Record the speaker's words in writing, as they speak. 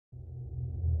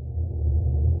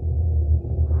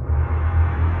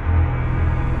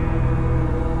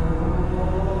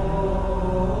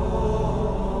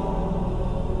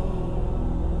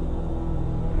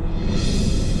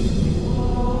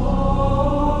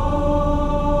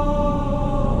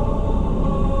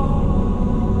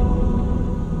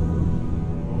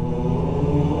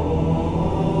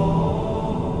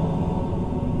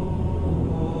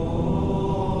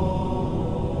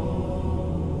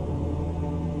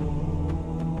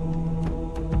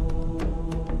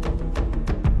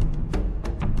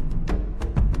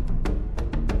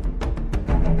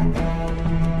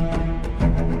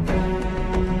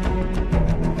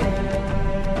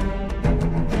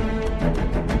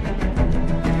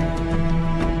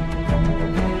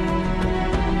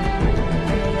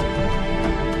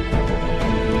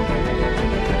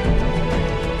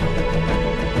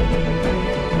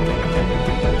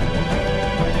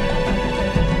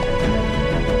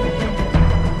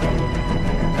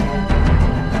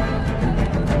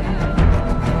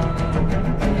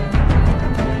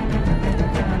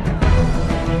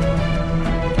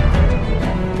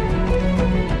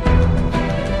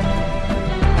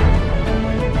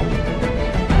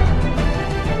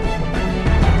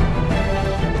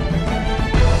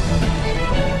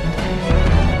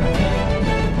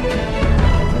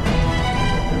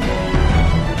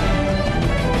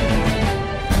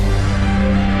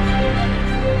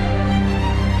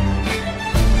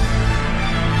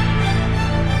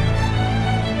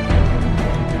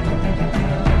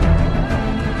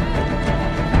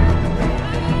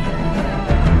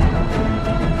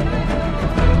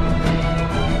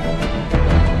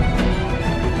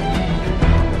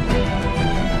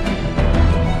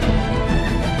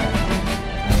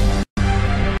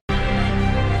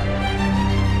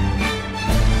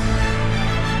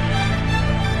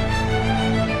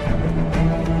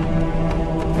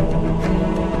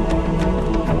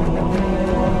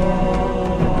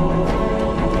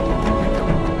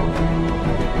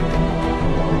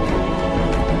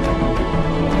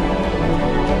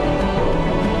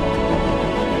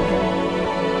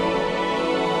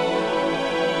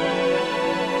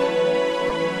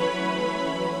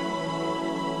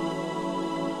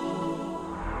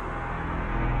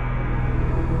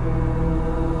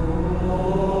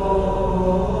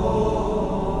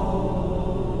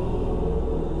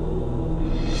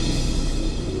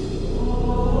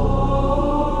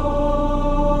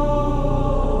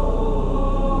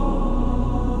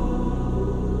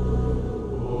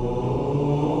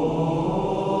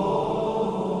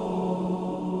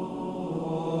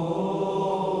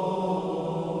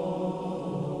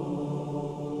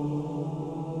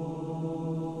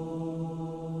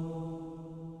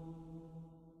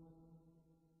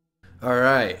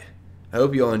Alright, I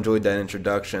hope you all enjoyed that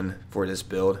introduction for this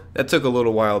build. That took a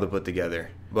little while to put together,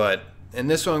 but in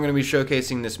this one I'm going to be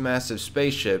showcasing this massive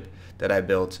spaceship that I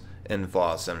built in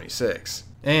Fallout 76.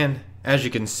 And as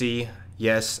you can see,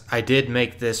 yes, I did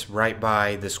make this right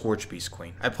by the Scorchbeast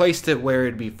Queen. I placed it where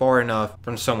it'd be far enough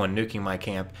from someone nuking my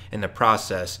camp in the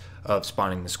process of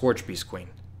spawning the Scorchbeast Queen.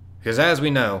 Because as we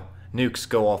know, nukes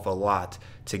go off a lot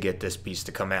to get this beast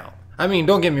to come out. I mean,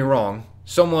 don't get me wrong,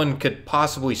 someone could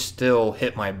possibly still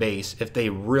hit my base if they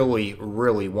really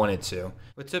wanted to.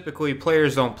 But typically,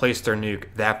 players don't place their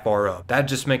nuke that far up. That'd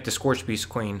just make the Scorchbeast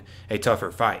Queen a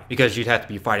tougher fight, because you'd have to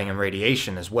be fighting in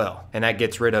radiation as well. And that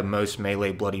gets rid of most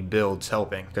melee bloody builds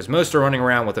helping, because most are running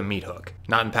around with a meat hook,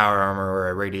 not in power armor or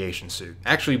a radiation suit.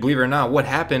 Actually, believe it or not, what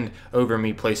happened over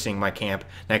me placing my camp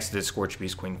next to the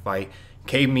Scorchbeast Queen fight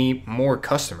gave me more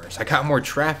customers. I got more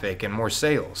traffic and more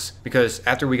sales, because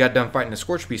after we got done fighting the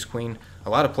Scorchbeast Queen, a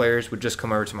lot of players would just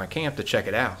come over to my camp to check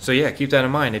it out. So yeah, keep that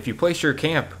in mind. If you place your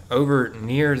camp over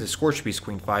near the Scorchbeast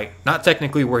Queen fight, not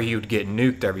technically where you'd get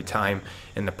nuked every time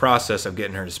in the process of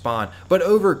getting her to spawn, but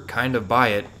over kind of by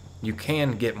it, you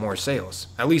can get more sales.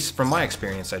 At least from my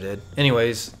experience I did.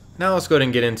 Anyways, now let's go ahead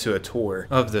and get into a tour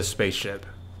of the spaceship.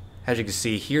 As you can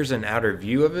see, here's an outer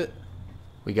view of it.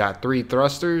 We got 3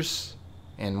 thrusters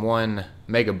and 1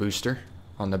 mega booster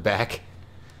on the back.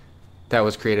 That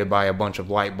was created by a bunch of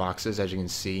light boxes, as you can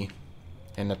see.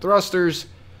 And the thrusters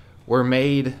were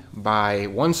made by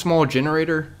 1 small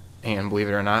generator and, believe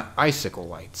it or not, icicle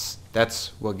lights.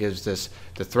 That's what gives this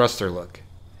the thruster look.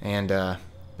 And the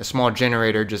small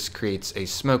generator just creates a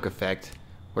smoke effect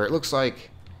where it looks like,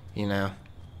 you know,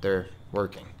 they're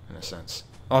working in a sense.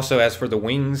 Also, as for the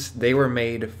wings, they were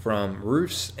made from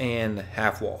roofs and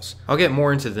half walls. I'll get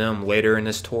more into them later in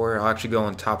this tour. I'll actually go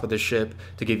on top of the ship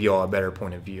to give you all a better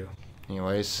point of view.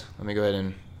 Anyways, let me go ahead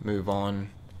and move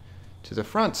on to the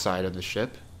front side of the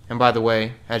ship. And by the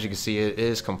way, as you can see, it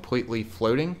is completely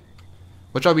floating,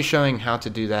 which I'll be showing how to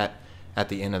do that at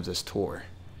the end of this tour.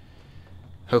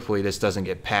 Hopefully this doesn't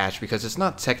get patched, because it's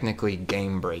not technically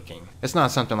game breaking. It's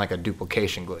not something like a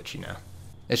duplication glitch, you know.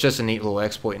 It's just a neat little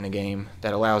exploit in the game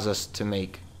that allows us to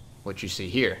make what you see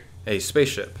here, a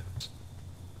spaceship.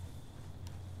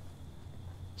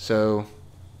 So,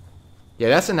 yeah,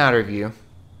 that's an outer view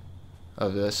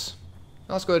of this.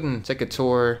 Let's go ahead and take a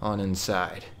tour on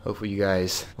inside. Hopefully you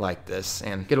guys like this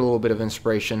and get a little bit of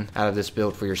inspiration out of this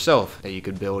build for yourself that you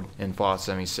could build in Fallout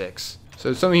 76.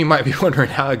 So some of you might be wondering,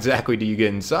 how exactly do you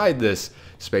get inside this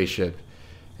spaceship?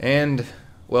 And,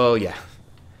 well, yeah.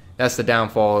 That's the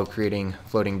downfall of creating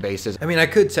floating bases. I mean, I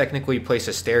could technically place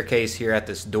a staircase here at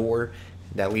this door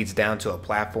that leads down to a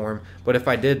platform, but if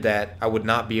I did that, I would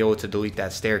not be able to delete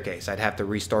that staircase. I'd have to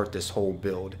restart this whole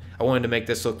build. I wanted to make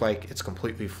this look like it's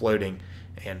completely floating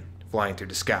and flying through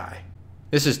the sky.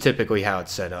 This is typically how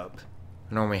it's set up.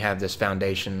 I normally have this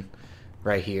foundation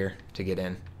right here to get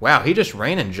in. Wow, he just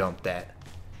ran and jumped that.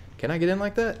 Can I get in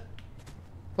like that?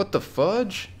 What the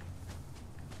fudge?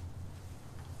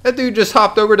 That dude just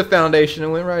hopped over the foundation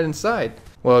and went right inside.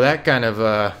 Well, that kind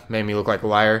of made me look like a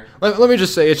liar. Let me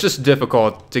just say, it's just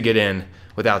difficult to get in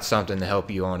without something to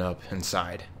help you on up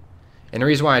inside. And the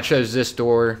reason why I chose this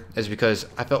door is because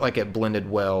I felt like it blended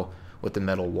well with the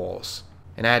metal walls.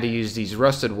 And I had to use these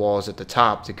rusted walls at the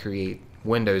top to create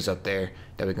windows up there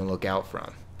that we can look out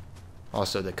from.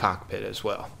 Also the cockpit as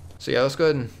well. So yeah, let's go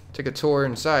ahead and take a tour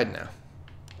inside now.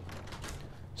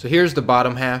 So here's the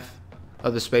bottom half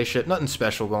of the spaceship. Nothing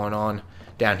special going on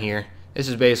down here. This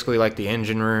is basically like the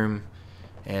engine room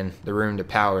and the room to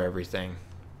power everything.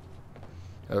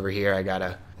 Over here I got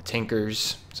a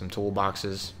Tinker's, some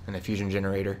toolboxes, and a fusion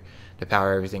generator to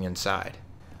power everything inside.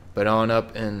 But on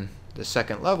up in the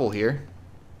second level here,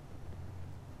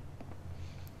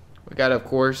 we got, of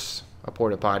course, a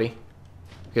porta potty.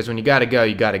 Because when you gotta go,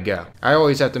 you gotta go. I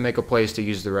always have to make a place to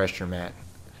use the restroom at.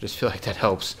 I just feel like that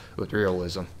helps with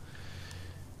realism.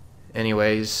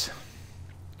 Anyways,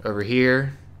 over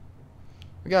here,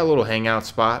 we got a little hangout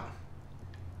spot.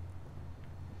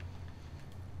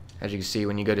 As you can see,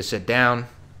 when you go to sit down,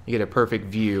 you get a perfect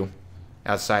view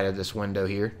outside of this window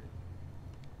here.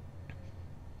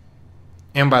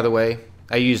 And by the way,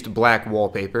 I used black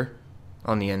wallpaper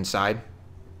on the inside.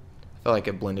 I felt like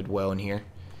it blended well in here.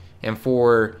 And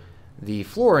for the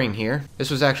flooring here,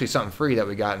 this was actually something free that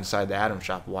we got inside the Atom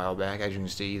Shop a while back. As you can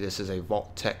see, this is a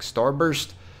Vault Tech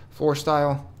Starburst floor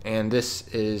style, and this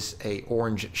is a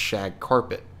orange shag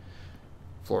carpet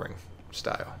flooring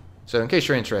style. So in case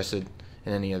you're interested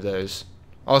in any of those.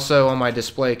 Also on my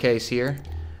display case here,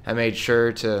 I made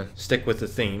sure to stick with the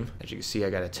theme. As you can see, I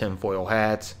got a tinfoil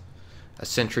hat, a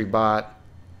sentry bot,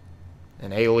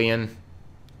 an alien,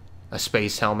 a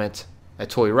space helmet, a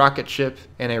toy rocket ship,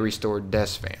 and a restored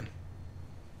desk fan.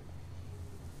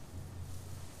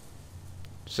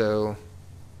 So,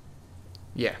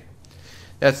 yeah,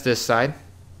 that's this side.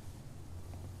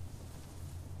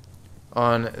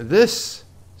 On this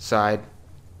side,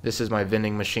 this is my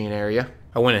vending machine area.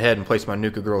 I went ahead and placed my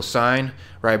Nuka Girl sign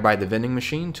right by the vending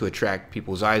machine to attract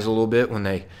people's eyes a little bit when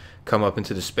they come up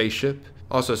into the spaceship.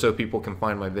 Also so people can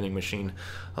find my vending machine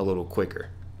a little quicker.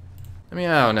 I mean,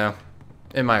 I don't know.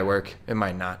 It might work. It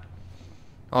might not.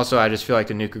 Also, I just feel like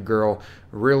the Nuka Girl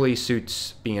really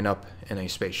suits being up in a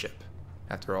spaceship.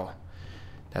 After all,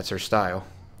 that's her style.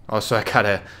 Also, I got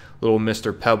a little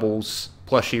Mr. Pebbles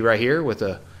plushie right here with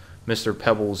a Mr.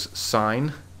 Pebbles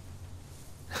sign.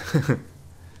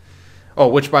 Oh,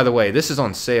 which, by the way, this is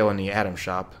on sale in the Atom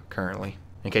Shop currently,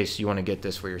 in case you want to get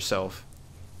this for yourself.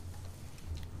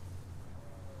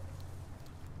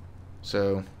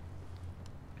 So,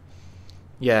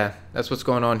 yeah, that's what's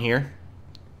going on here.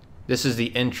 This is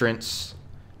the entrance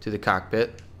to the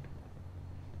cockpit,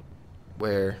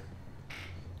 where,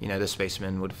 you know, the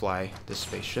spacemen would fly this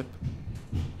spaceship.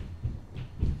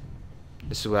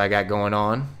 This is what I got going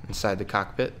on inside the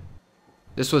cockpit.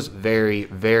 This was very,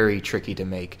 very tricky to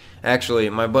make. Actually,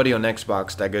 my buddy on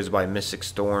Xbox that goes by Mystic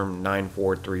Storm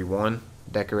 9431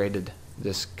 decorated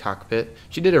this cockpit.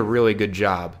 She did a really good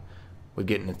job with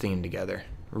getting the theme together.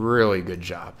 Really good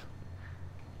job.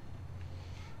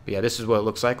 But yeah, this is what it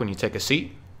looks like when you take a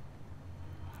seat.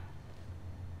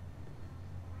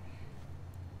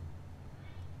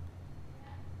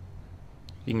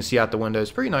 You can see out the windows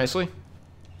pretty nicely.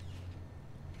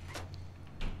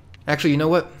 Actually, you know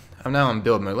what? I'm now in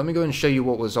build mode. Let me go ahead and show you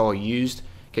what was all used,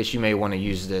 in case you may want to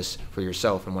use this for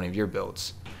yourself in one of your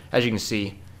builds. As you can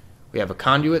see, we have a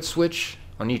conduit switch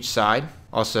on each side.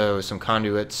 Also, some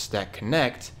conduits that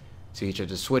connect to each of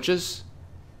the switches.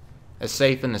 A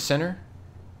safe in the center.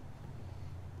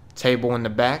 Table in the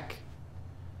back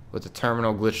with the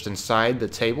terminal glitched inside the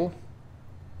table.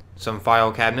 Some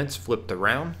file cabinets flipped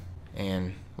around.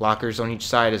 And lockers on each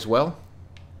side as well.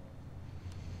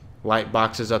 Light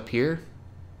boxes up here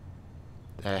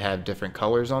that have different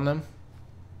colors on them.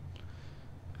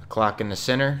 A clock in the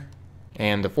center.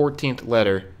 And the 14th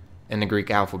letter in the Greek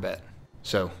alphabet.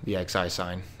 So the XI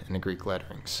sign in the Greek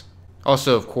letterings.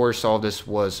 Also, of course, all this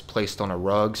was placed on a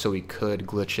rug so we could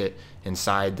glitch it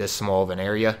inside this small of an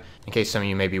area, in case some of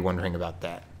you may be wondering about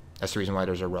that. That's the reason why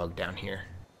there's a rug down here.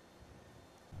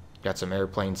 Got some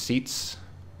airplane seats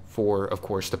for, of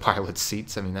course, the pilot's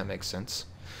seats. I mean, that makes sense.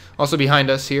 Also behind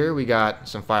us here, we got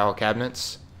some file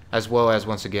cabinets, as well as,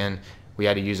 once again, we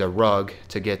had to use a rug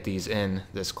to get these in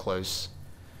this close,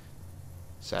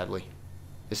 sadly.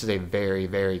 This is a very,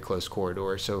 very close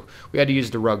corridor, so we had to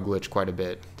use the rug glitch quite a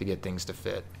bit to get things to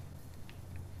fit.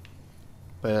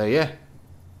 But yeah,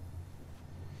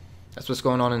 that's what's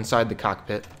going on inside the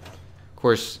cockpit. Of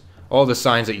course, all the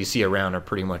signs that you see around are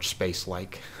pretty much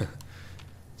space-like.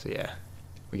 So yeah,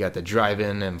 we got the drive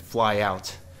in and fly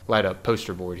out, light up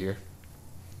poster board here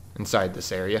inside this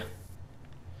area.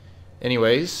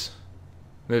 Anyways,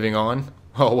 moving on.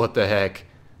 Oh, what the heck.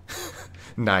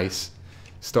 Nice.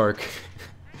 Stark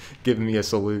giving me a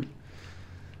salute.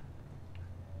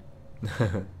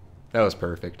 That was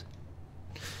perfect.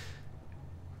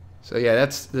 So yeah,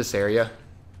 that's this area.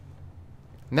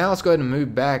 Now let's go ahead and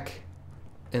move back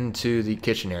into the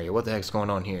kitchen area. What the heck's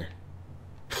going on here?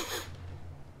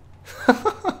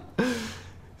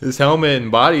 His helmet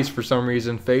and body's for some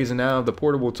reason phasing out of the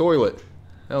portable toilet.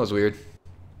 That was weird.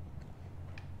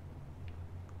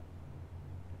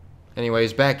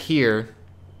 Anyways, back here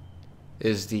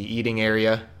is the eating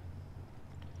area,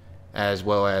 as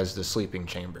well as the sleeping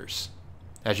chambers.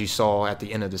 As you saw at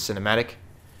the end of the cinematic,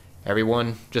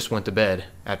 everyone just went to bed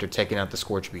after taking out the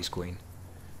Scorchbeast Queen.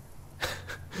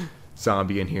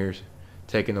 Zombie in here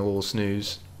taking a little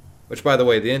snooze. Which, by the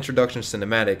way, the introduction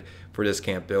cinematic for this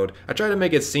camp build, I tried to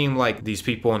make it seem like these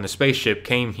people on the spaceship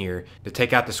came here to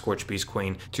take out the Scorchbeast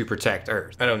Queen to protect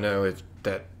Earth. I don't know if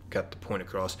that got the point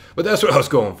across, but that's what I was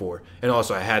going for. And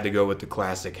also, I had to go with the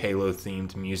classic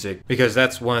Halo-themed music, because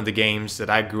that's one of the games that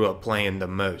I grew up playing the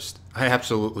most. I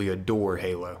absolutely adore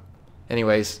Halo.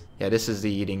 Anyways, yeah, this is the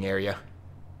eating area.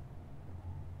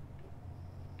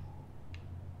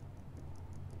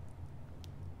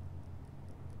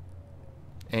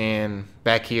 And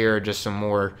back here are just some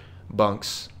more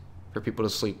bunks for people to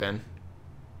sleep in.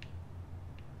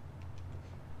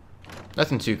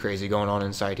 Nothing too crazy going on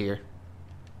inside here.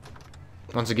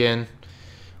 Once again,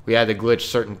 we had to glitch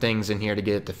certain things in here to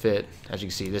get it to fit. As you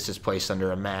can see, this is placed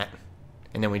under a mat.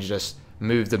 And then we just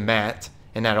move the mat,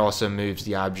 and that also moves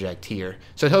the object here.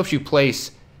 So it helps you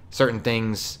place certain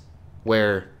things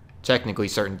where technically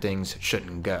certain things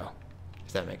shouldn't go,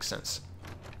 if that makes sense.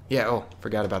 Yeah, oh,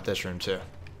 forgot about this room too.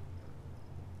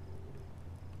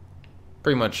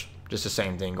 Pretty much just the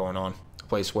same thing going on. A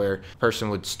place where a person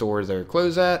would store their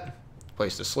clothes at, a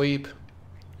place to sleep,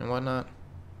 and whatnot.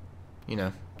 You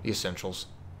know, the essentials.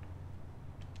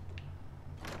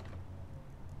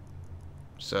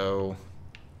 So,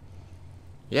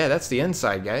 yeah, that's the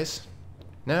inside, guys.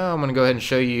 Now I'm going to go ahead and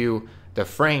show you the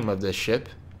frame of this ship,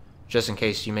 just in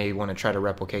case you may want to try to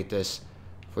replicate this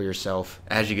for yourself.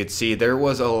 As you can see, there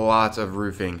was a lot of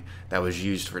roofing that was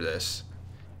used for this.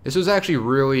 This was actually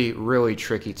really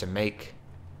tricky to make.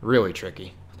 Really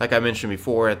tricky. Like I mentioned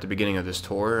before at the beginning of this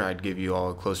tour, I'd give you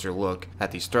all a closer look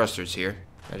at these thrusters here.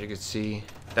 As you can see,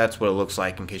 that's what it looks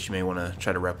like in case you may want to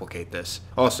try to replicate this.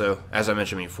 Also, as I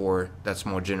mentioned before, that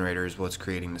small generator is what's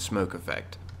creating the smoke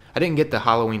effect. I didn't get the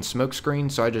Halloween smoke screen,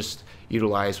 so I just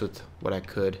utilized with what I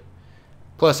could.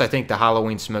 Plus, I think the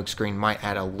Halloween smoke screen might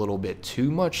add a little bit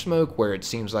too much smoke, where it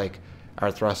seems like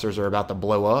our thrusters are about to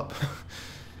blow up.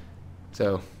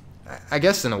 So, I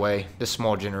guess in a way, this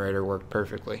small generator worked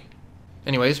perfectly.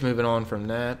 Anyways, moving on from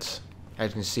that,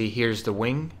 as you can see, here's the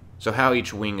wing. So how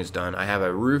each wing is done, I have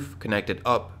a roof connected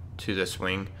up to this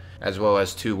wing, as well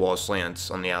as 2 wall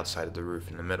slants on the outside of the roof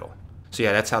in the middle. So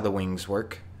yeah, that's how the wings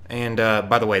work. And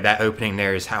by the way, that opening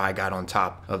there is how I got on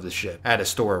top of the ship. I had to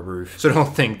store a roof, so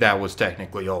don't think that was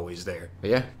technically always there. But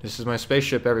yeah, this is my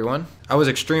spaceship, everyone. I was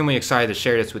extremely excited to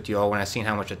share this with you all when I seen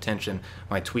how much attention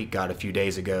my tweet got a few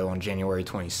days ago on January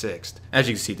 26th. As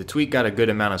you can see, the tweet got a good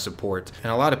amount of support,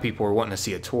 and a lot of people were wanting to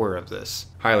see a tour of this.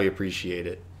 Highly appreciate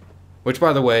it. Which,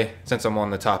 by the way, since I'm on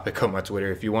the topic of my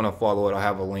Twitter, if you want to follow it, I'll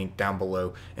have a link down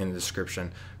below in the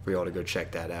description for y'all to go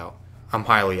check that out. I'm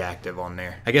highly active on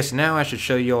there. I guess now I should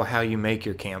show you all how you make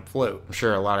your camp float. I'm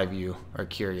sure a lot of you are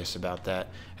curious about that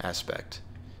aspect,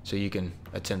 so you can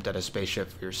attempt at a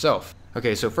spaceship for yourself.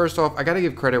 Okay, so first off, I gotta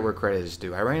give credit where credit is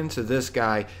due. I ran into this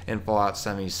guy in Fallout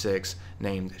 76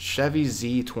 named Chevy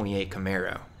Z28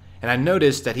 Camaro, and I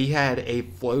noticed that he had a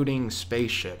floating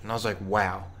spaceship, and I was like,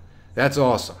 wow, that's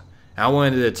awesome. I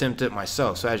wanted to attempt it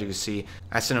myself, so as you can see,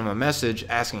 I sent him a message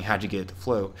asking how'd you get it to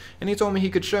float, and he told me he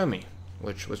could show me,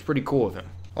 which was pretty cool of him.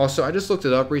 Also, I just looked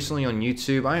it up recently on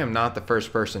YouTube. I am not the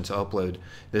first person to upload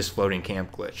this floating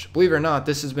camp glitch. Believe it or not,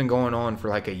 this has been going on for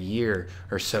like a year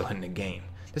or so in the game.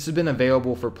 This has been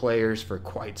available for players for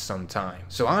quite some time.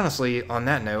 So honestly, on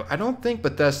that note, I don't think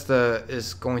Bethesda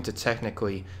is going to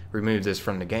technically remove this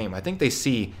from the game. I think they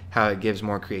see how it gives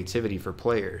more creativity for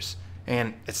players.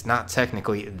 And it's not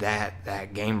technically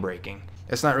that game breaking.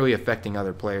 It's not really affecting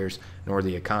other players nor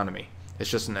the economy. It's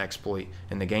just an exploit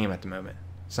in the game at the moment.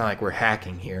 It's not like we're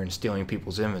hacking here and stealing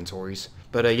people's inventories.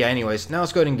 But yeah, anyways, now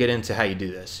let's go ahead and get into how you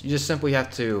do this. You just simply have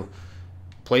to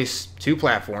place 2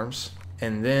 platforms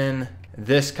and then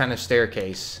this kind of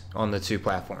staircase on the 2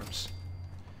 platforms.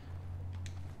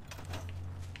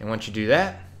 And once you do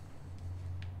that,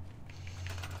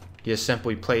 you just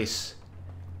simply place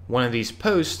one of these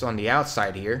posts on the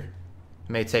outside here.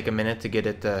 It may take a minute to get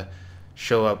it to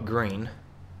show up green,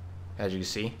 as you can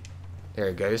see. There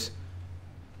it goes.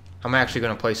 I'm actually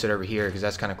going to place it over here because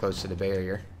that's kind of close to the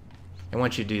barrier. And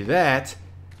once you do that,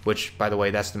 which, by the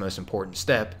way, that's the most important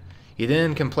step, you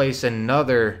then can place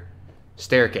another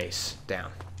staircase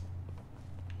down.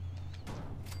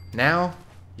 Now,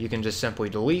 you can just simply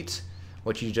delete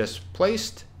what you just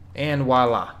placed, and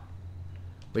voila.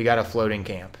 We got a floating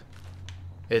camp.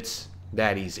 It's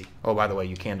that easy. Oh, by the way,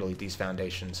 you can delete these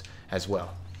foundations as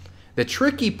well. The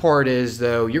tricky part is,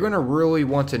 though, you're going to really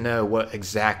want to know what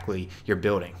exactly you're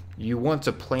building. You want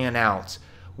to plan out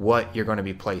what you're going to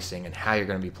be placing and how you're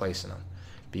going to be placing them.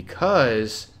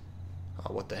 Because,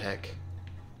 oh, what the heck?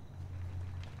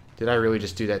 Did I really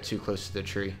just do that too close to the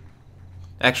tree?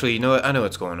 Actually, you know what? I know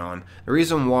what's going on. The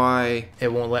reason why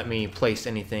it won't let me place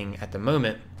anything at the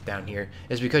moment down here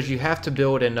is because you have to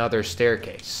build another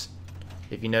staircase.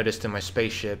 If you noticed in my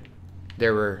spaceship,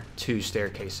 there were 2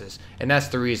 staircases, and that's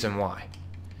the reason why.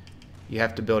 You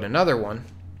have to build another one,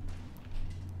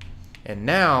 and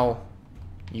now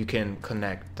you can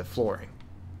connect the flooring,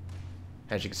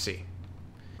 as you can see.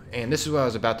 And this is what I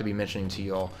was about to be mentioning to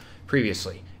you all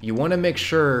previously. You want to make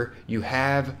sure you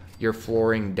have your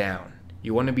flooring down.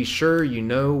 You want to be sure you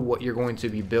know what you're going to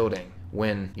be building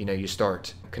when you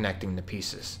start connecting the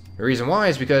pieces. The reason why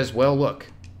is because, well, look,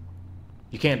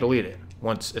 you can't delete it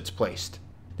once it's placed.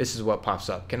 This is what pops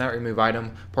up. Cannot remove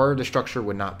item. Part of the structure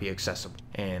would not be accessible.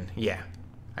 And yeah,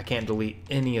 I can't delete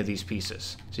any of these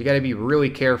pieces. So you got to be really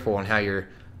careful on how you're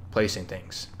placing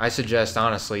things. I suggest,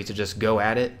 honestly, to just go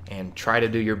at it and try to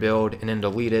do your build and then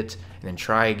delete it and then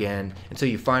try again until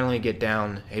you finally get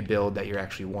down a build that you're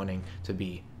actually wanting to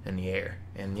be in the air.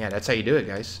 And yeah, that's how you do it,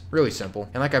 guys. Really simple.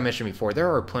 And like I mentioned before,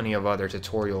 there are plenty of other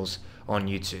tutorials on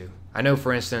YouTube. I know,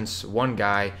 for instance, one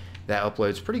guy that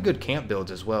uploads pretty good camp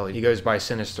builds as well. He goes by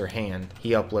Sinister Hand.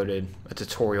 He uploaded a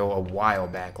tutorial a while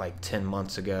back, like 10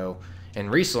 months ago.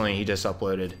 And recently he just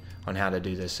uploaded on how to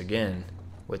do this again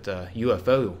with a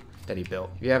UFO that he built.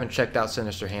 If you haven't checked out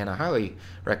Sinister Hand, I highly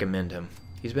recommend him.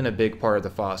 He's been a big part of the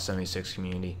Fallout 76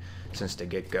 community since the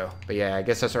get-go. But yeah, I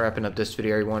guess that's wrapping up this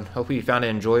video, everyone. Hopefully you found it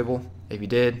enjoyable. If you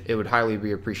did, it would highly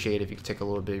be appreciated if you could take a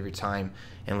little bit of your time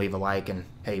and leave a like, and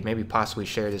hey, maybe possibly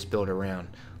share this build around.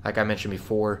 Like I mentioned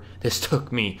before, this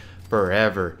took me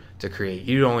forever to create.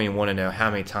 You don't even want to know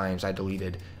how many times I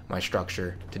deleted my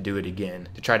structure to do it again,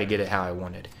 to try to get it how I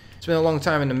wanted. It's been a long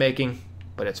time in the making,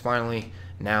 but it's finally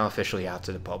now officially out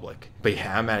to the public. But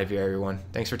yeah, I'm out of here, everyone.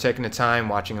 Thanks for taking the time,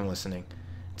 watching, and listening.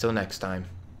 Until next time,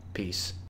 peace.